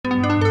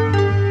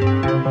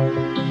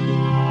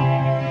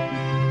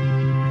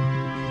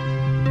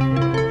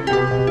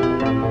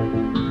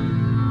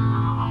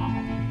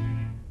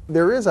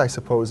there is, I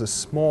suppose, a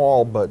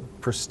small but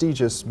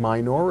prestigious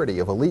minority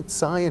of elite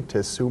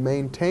scientists who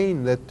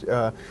maintain that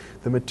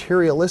the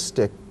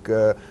materialistic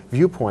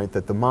viewpoint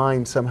that the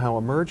mind somehow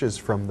emerges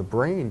from the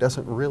brain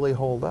doesn't really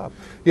hold up.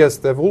 Yes,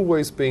 there have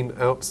always been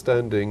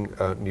outstanding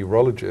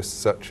neurologists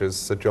such as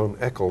Sir John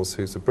Eccles,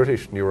 who's a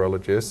British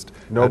neurologist.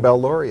 Nobel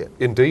laureate.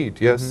 Indeed,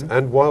 yes,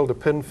 and Wilder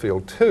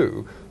Penfield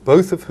too,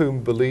 both of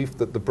whom believed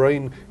that the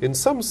brain in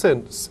some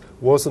sense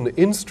was an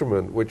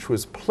instrument which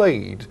was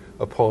played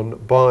upon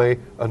by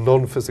a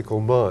non-physical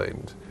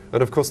mind.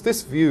 And of course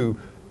this view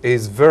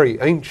is very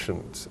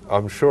ancient.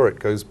 I'm sure it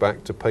goes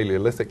back to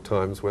Paleolithic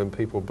times when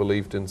people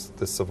believed in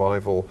the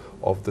survival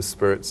of the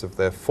spirits of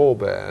their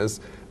forebears.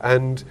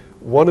 And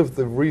one of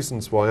the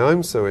reasons why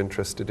I'm so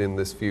interested in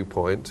this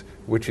viewpoint,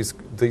 which is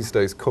these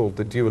days called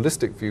the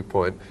dualistic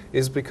viewpoint,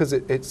 is because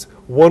it's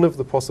one of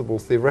the possible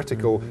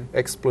theoretical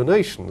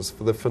explanations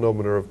for the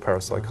phenomena of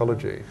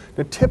parapsychology.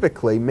 Now,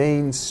 typically,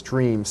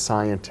 mainstream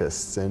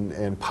scientists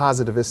and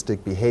positivistic,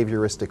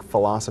 behavioristic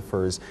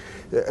philosophers,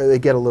 they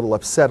get a little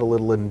upset, a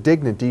little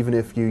indignant, even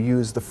if you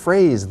use the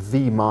phrase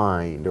 "the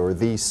mind" or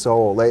 "the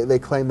soul." They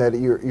claim that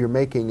you're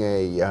making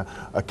a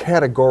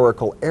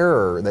categorical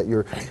error, that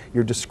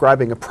you're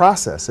describing a process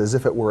as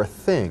if it were a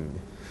thing.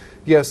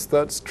 Yes,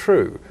 that's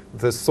true.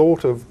 The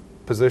sort of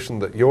position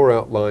that you're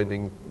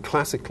outlining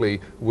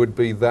classically would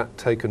be that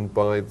taken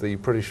by the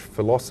British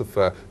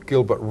philosopher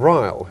Gilbert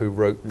Ryle, who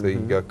wrote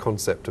the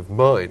concept of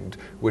mind,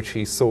 which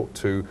he sought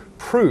to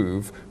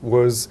prove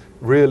was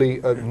really,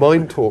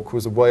 mind talk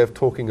was a way of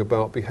talking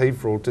about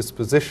behavioral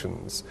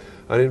dispositions.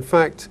 And in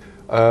fact,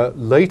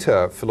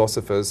 later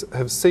philosophers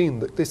have seen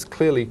that this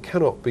clearly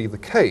cannot be the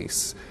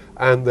case.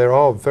 And there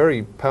are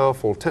very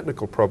powerful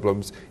technical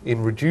problems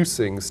in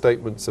reducing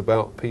statements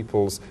about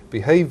people's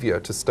behavior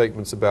to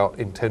statements about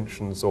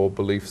intentions or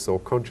beliefs or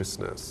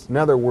consciousness. In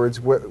other words,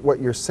 what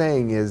you're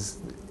saying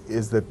is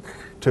that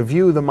to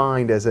view the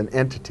mind as an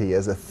entity,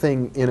 as a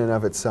thing in and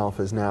of itself,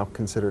 is now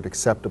considered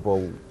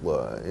acceptable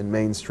in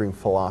mainstream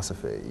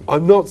philosophy.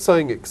 I'm not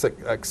saying it's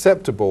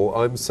acceptable.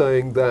 I'm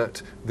saying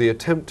that the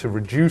attempt to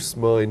reduce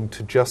mind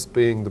to just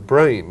being the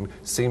brain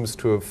seems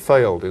to have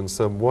failed in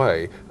some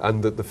way,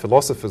 and that the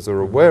philosophers are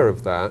aware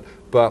of that,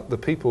 but the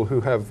people who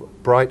have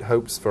bright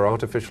hopes for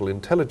artificial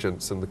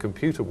intelligence and the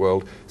computer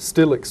world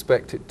still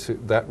expect it to,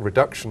 that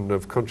reduction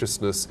of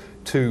consciousness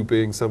to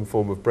being some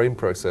form of brain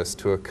process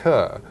to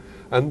occur.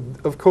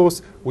 And of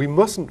course, we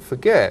mustn't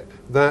forget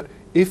that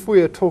if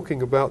we are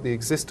talking about the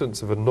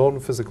existence of a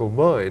non-physical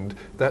mind,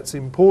 that's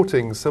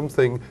importing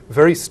something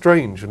very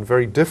strange and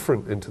very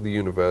different into the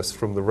universe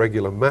from the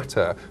regular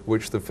matter,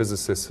 which the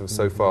physicists have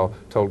so far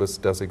told us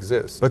does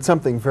exist. But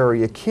something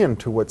very akin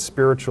to what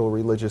spiritual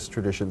religious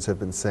traditions have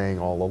been saying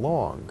all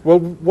along. Well,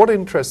 what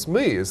interests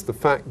me is the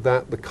fact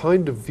that the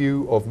kind of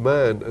view of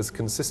man as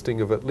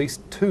consisting of at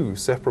least two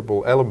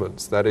separable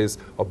elements, that is,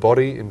 a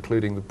body,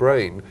 including the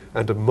brain,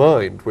 and a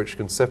mind which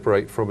can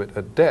separate from it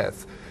at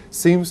death,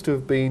 seems to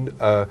have been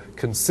a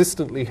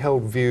consistently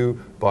held view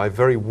by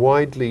very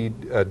widely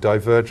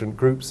divergent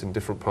groups in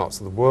different parts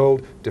of the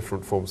world,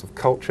 different forms of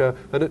culture,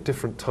 and at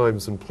different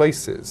times and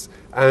places.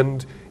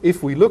 And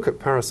if we look at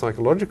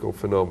parapsychological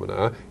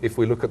phenomena, if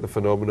we look at the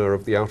phenomena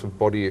of the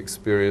out-of-body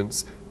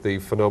experience, the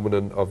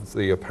phenomenon of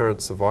the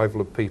apparent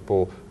survival of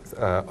people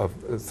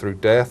through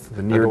death,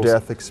 the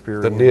near-death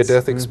experience, the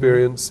near-death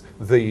experience,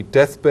 the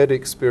deathbed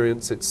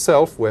experience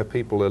itself, where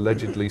people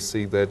allegedly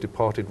see their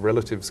departed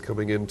relatives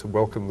coming in to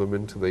welcome them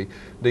into the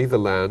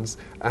Netherlands,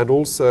 and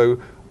also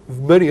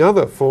many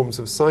other forms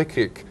of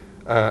psychic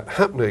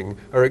happening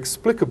are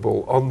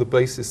explicable on the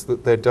basis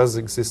that there does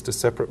exist a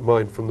separate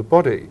mind from the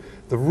body.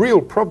 The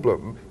real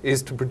problem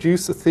is to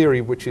produce a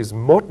theory which is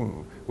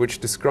modern, which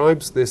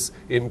describes this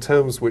in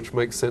terms which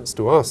make sense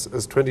to us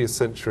as 20th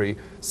century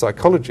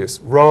psychologists,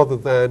 rather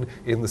than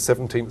in the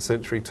 17th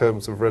century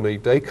terms of René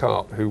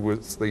Descartes, who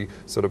was the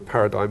sort of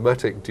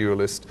paradigmatic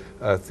dualist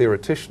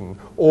theoretician,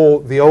 or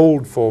the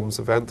old forms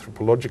of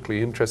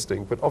anthropologically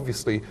interesting, but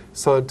obviously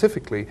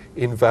scientifically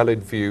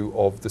invalid view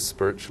of the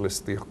spiritualists,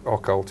 the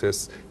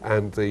occultists,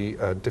 and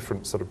the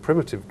different sort of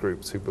primitive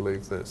groups who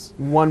believe this.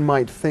 One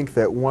might think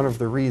that one of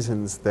the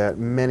reasons that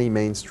many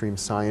mainstream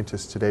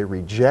scientists today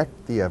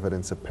reject the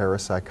evidence of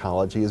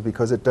parapsychology is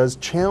because it does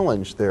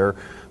challenge their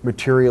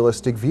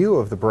materialistic view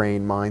of the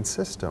brain-mind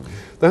system.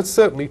 That's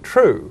certainly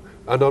true.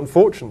 And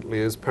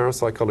unfortunately, as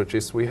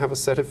parapsychologists, we have a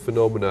set of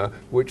phenomena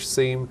which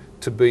seem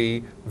to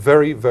be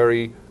very,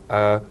 very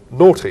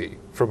naughty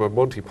from a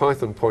Monty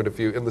Python point of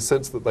view, in the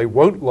sense that they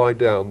won't lie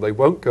down, they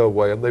won't go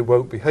away, and they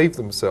won't behave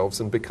themselves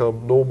and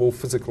become normal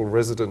physical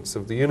residents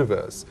of the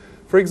universe.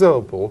 For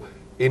example,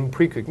 in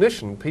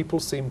precognition, people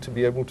seem to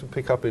be able to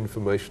pick up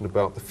information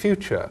about the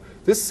future.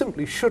 This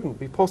simply shouldn't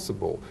be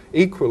possible.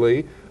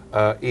 Equally,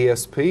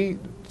 ESP,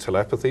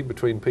 telepathy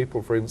between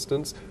people, for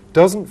instance,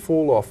 doesn't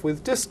fall off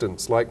with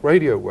distance like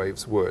radio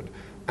waves would.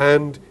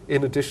 And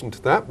in addition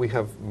to that, we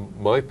have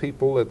my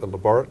people at the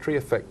laboratory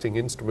affecting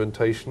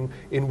instrumentation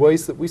in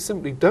ways that we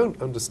simply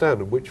don't understand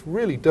and which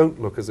really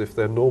don't look as if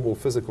they're normal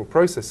physical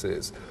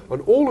processes.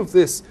 And all of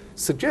this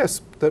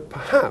suggests that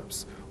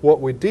perhaps what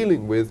we're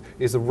dealing with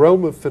is a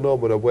realm of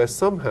phenomena where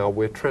somehow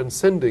we're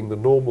transcending the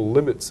normal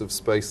limits of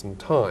space and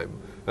time.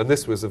 And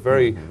this was a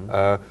very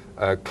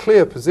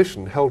clear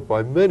position held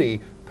by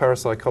many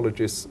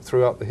parapsychologists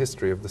throughout the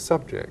history of the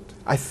subject.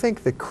 I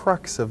think the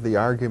crux of the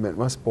argument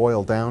must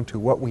boil down to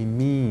what we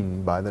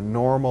mean by the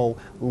normal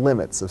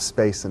limits of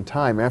space and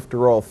time.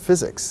 After all,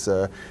 physics,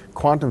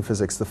 quantum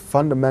physics, the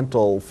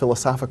fundamental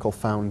philosophical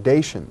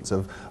foundations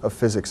of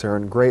physics are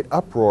in great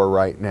uproar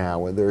right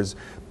now, and there's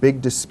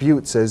big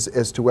disputes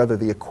as to whether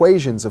the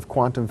equations of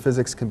quantum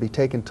physics can be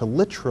taken to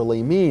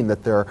literally mean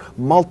that there are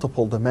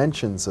multiple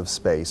dimensions of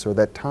space, or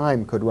that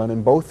time could run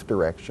in both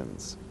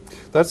directions.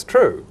 That's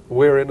true.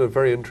 We're in a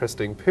very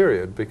interesting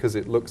period because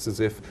it looks as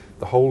if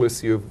the whole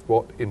issue of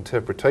what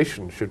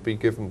interpretation should be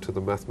given to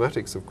the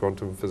mathematics of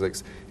quantum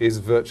physics is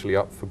virtually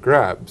up for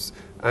grabs.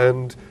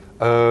 And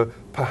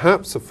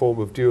perhaps a form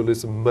of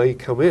dualism may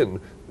come in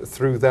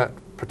through that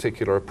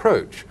particular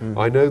approach.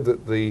 I know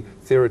that the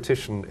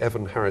theoretician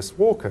Evan Harris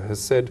Walker has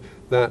said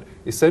that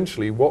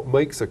essentially what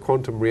makes a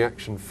quantum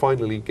reaction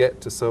finally get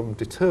to some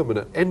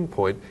determinate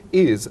endpoint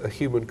is a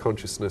human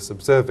consciousness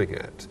observing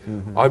it.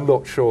 I'm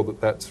not sure that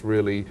that's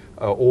really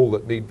all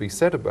that need be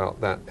said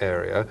about that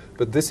area,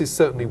 but this is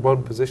certainly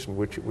one position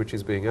which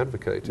is being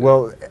advocated.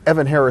 Well,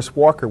 Evan Harris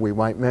Walker, we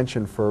might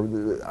mention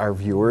for our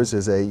viewers,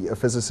 is a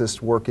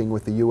physicist working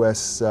with the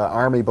U.S.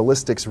 Army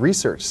Ballistics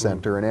Research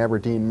Center in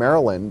Aberdeen,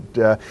 Maryland.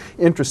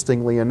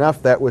 Interestingly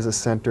enough, that was a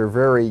center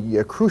very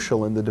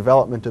crucial in the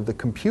development of the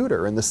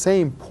computer, and the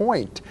same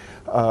point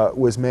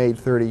was made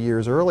 30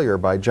 years earlier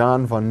by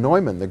John von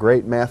Neumann, the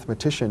great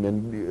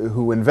mathematician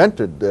who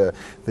invented the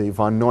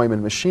von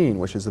Neumann machine,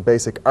 which is the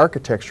basic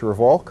architecture of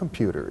all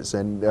computers.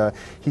 And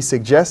he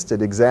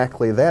suggested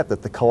exactly that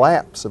the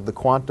collapse of the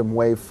quantum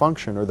wave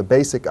function, or the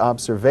basic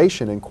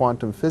observation in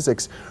quantum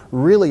physics,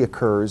 really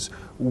occurs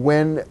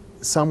when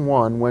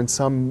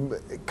some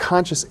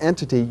conscious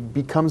entity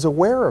becomes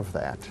aware of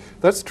that.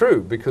 That's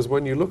true, because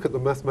when you look at the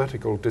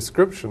mathematical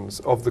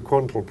descriptions of the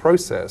quantum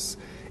process,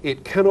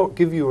 it cannot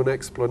give you an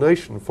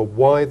explanation for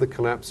why the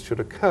collapse should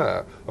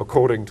occur,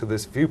 according to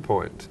this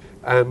viewpoint.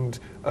 And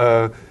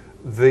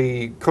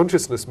the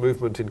consciousness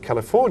movement in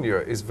California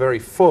is very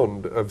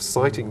fond of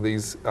citing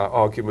these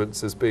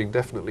arguments as being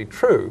definitely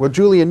true. Well,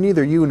 Julian,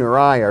 neither you nor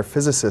I are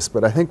physicists,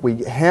 but I think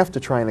we have to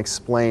try and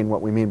explain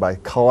what we mean by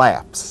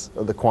collapse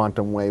of the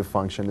quantum wave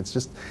function.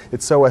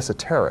 It's so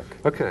esoteric.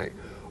 Okay.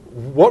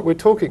 What we're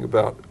talking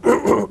about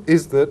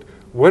is that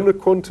when a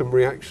quantum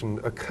reaction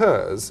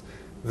occurs,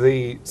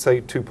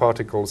 say, two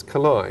particles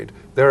collide,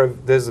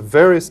 there's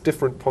various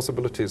different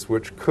possibilities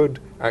which could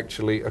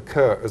actually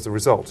occur as a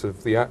result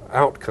of the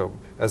outcome,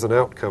 as an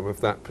outcome of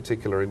that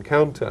particular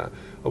encounter.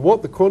 And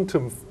what the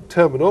quantum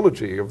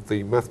terminology of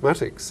the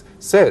mathematics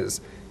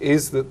says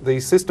is that the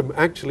system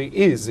actually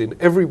is in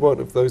every one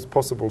of those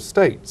possible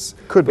states.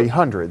 Could be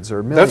hundreds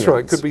or millions. That's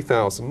right, could be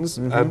thousands,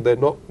 and they're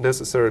not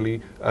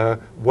necessarily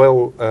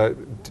well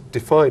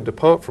defined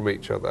apart from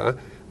each other.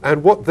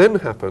 And what then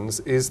happens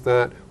is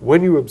that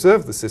when you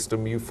observe the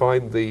system, you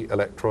find the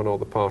electron or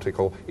the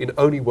particle in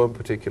only one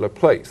particular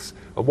place.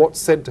 And what's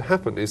said to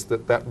happen is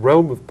that that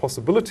realm of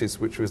possibilities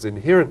which was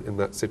inherent in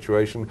that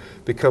situation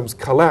becomes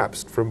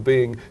collapsed from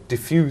being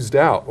diffused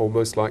out,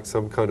 almost like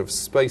some kind of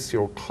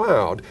spatial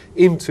cloud,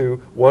 into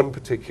one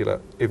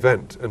particular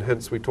event. And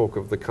hence we talk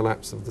of the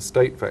collapse of the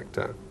state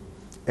vector.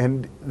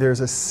 And there's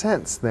a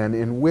sense then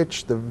in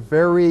which the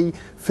very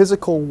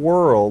physical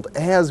world,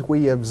 as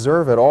we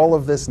observe it, all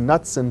of this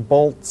nuts and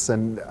bolts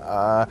and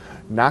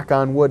knock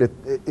on wood,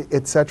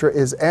 etc.,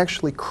 is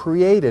actually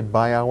created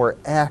by our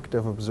act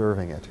of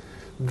observing it.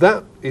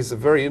 That is a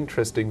very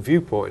interesting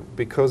viewpoint,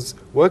 because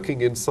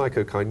working in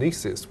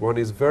psychokinesis, one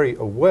is very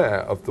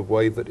aware of the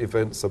way that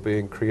events are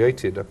being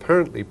created,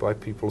 apparently by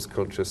people's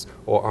conscious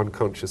or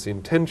unconscious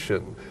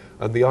intention.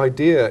 And the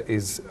idea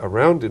is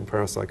around in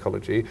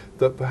parapsychology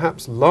that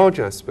perhaps large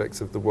aspects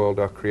of the world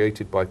are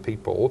created by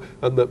people,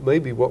 and that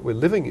maybe what we're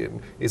living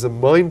in is a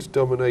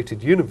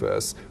mind-dominated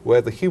universe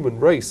where the human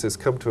race has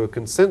come to a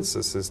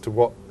consensus as to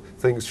what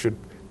things should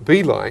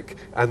be like,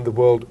 and the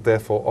world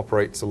therefore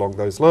operates along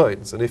those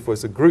lines. And if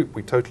as a group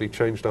we totally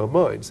changed our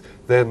minds,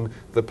 then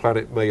the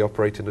planet may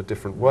operate in a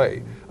different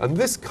way. And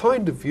this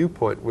kind of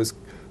viewpoint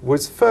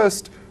was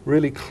first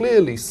really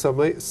clearly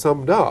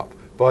summed up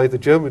by the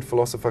German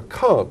philosopher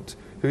Kant,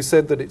 who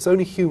said that it's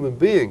only human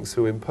beings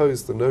who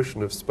impose the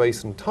notion of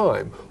space and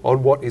time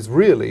on what is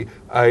really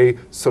a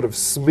sort of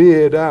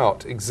smeared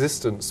out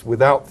existence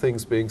without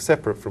things being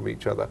separate from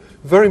each other.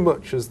 Very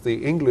much as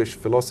the English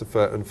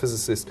philosopher and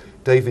physicist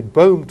David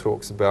Bohm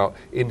talks about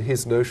in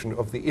his notion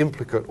of the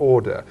implicate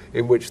order,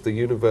 in which the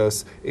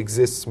universe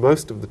exists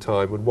most of the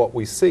time, and what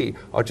we see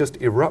are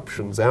just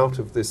eruptions out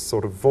of this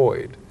sort of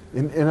void.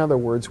 In other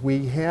words,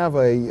 we have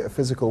a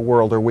physical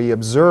world, or we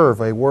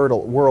observe a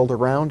world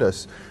around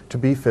us to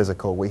be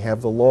physical. We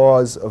have the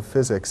laws of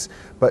physics,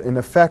 but in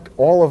effect,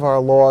 all of our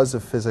laws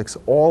of physics,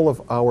 all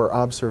of our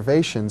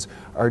observations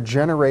are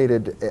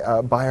generated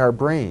by our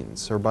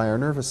brains, or by our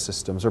nervous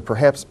systems, or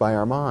perhaps by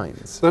our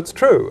minds. That's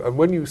true. And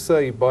when you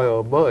say by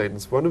our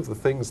minds, one of the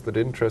things that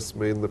interests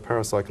me in the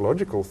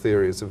parapsychological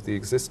theories of the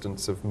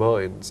existence of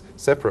minds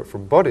separate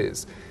from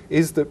bodies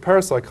is that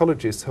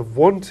parapsychologists have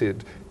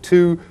wanted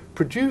to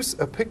produce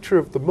a picture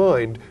of the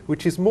mind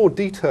which is more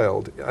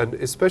detailed, and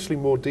especially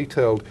more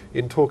detailed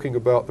in talking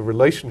about the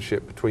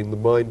relationship between the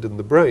mind and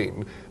the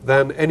brain,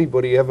 than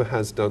anybody ever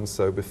has done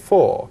so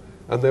before.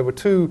 And there were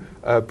two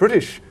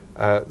British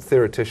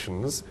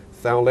theoreticians,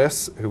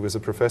 Thowless, who was a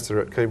professor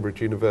at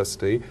Cambridge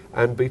University,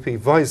 and B.P.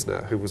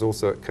 Weisner, who was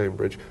also at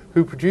Cambridge,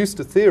 who produced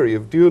a theory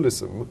of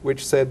dualism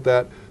which said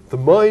that the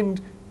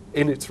mind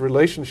in its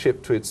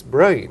relationship to its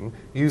brain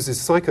uses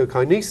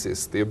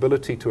psychokinesis, the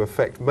ability to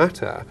affect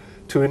matter,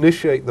 to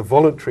initiate the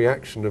voluntary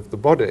action of the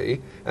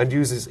body, and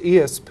uses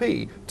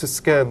ESP to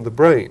scan the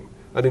brain.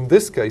 And in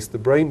this case, the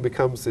brain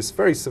becomes this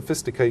very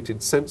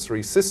sophisticated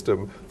sensory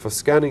system for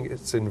scanning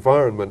its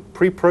environment,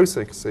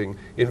 pre-processing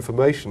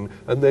information,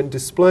 and then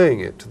displaying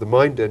it to the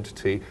mind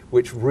entity,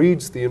 which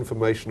reads the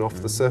information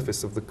off the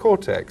surface of the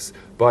cortex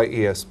by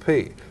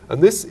ESP.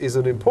 And this is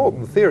an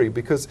important theory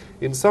because,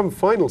 in some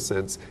final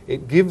sense,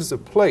 it gives a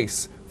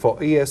place for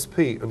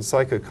ESP and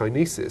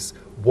psychokinesis,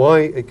 why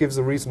it gives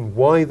a reason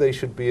why they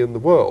should be in the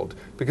world,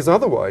 because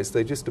otherwise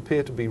they just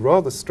appear to be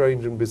rather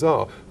strange and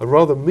bizarre, and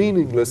rather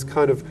meaningless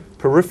kind of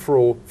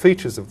peripheral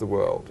features of the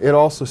world. It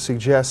also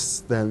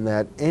suggests then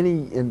that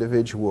any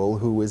individual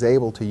who is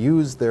able to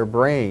use their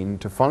brain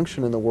to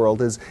function in the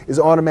world is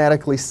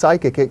automatically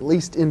psychic, at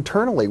least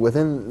internally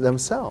within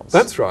themselves.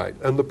 That's right,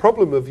 and the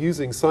problem of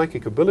using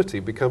psychic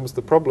ability becomes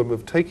the problem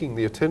of taking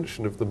the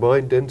attention of the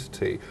mind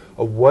entity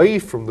away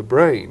from the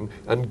brain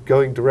and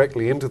going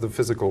directly into the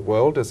physical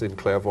world, as in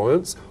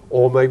clairvoyance,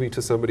 or maybe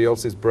to somebody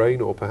else's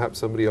brain, or perhaps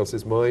somebody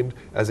else's mind,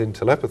 as in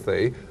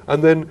telepathy.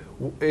 And then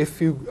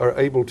if you are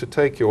able to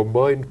take your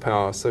mind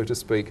power, so to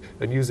speak,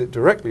 and use it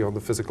directly on the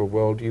physical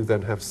world, you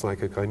then have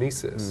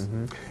psychokinesis.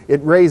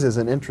 It raises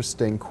an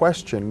interesting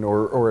question,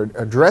 or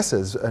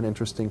addresses an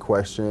interesting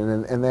question,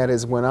 and that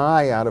is, when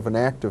I, out of an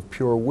act of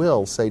pure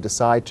will, say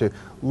decide to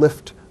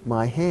lift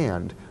my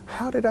hand,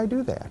 how did I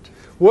do that?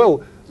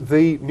 Well,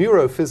 the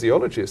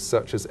neurophysiologists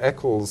such as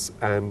Eccles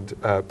and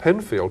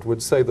Penfield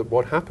would say that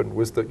what happened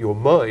was that your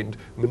mind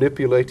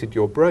manipulated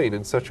your brain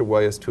in such a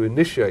way as to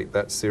initiate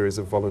that series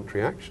of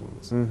voluntary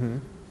actions.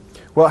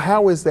 Well,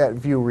 how is that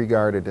view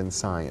regarded in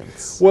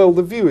science? Well,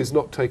 the view is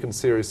not taken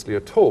seriously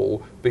at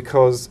all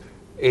because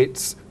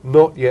it's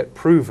not yet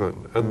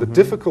proven. And the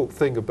difficult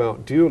thing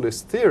about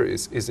dualist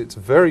theories is it's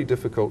very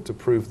difficult to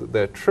prove that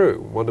they're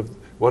true.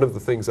 One of the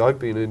things I've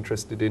been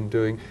interested in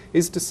doing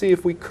is to see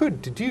if we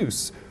could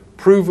deduce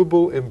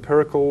provable,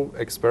 empirical,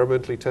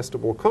 experimentally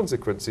testable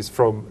consequences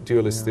from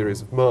dualist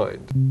theories of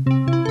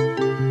mind.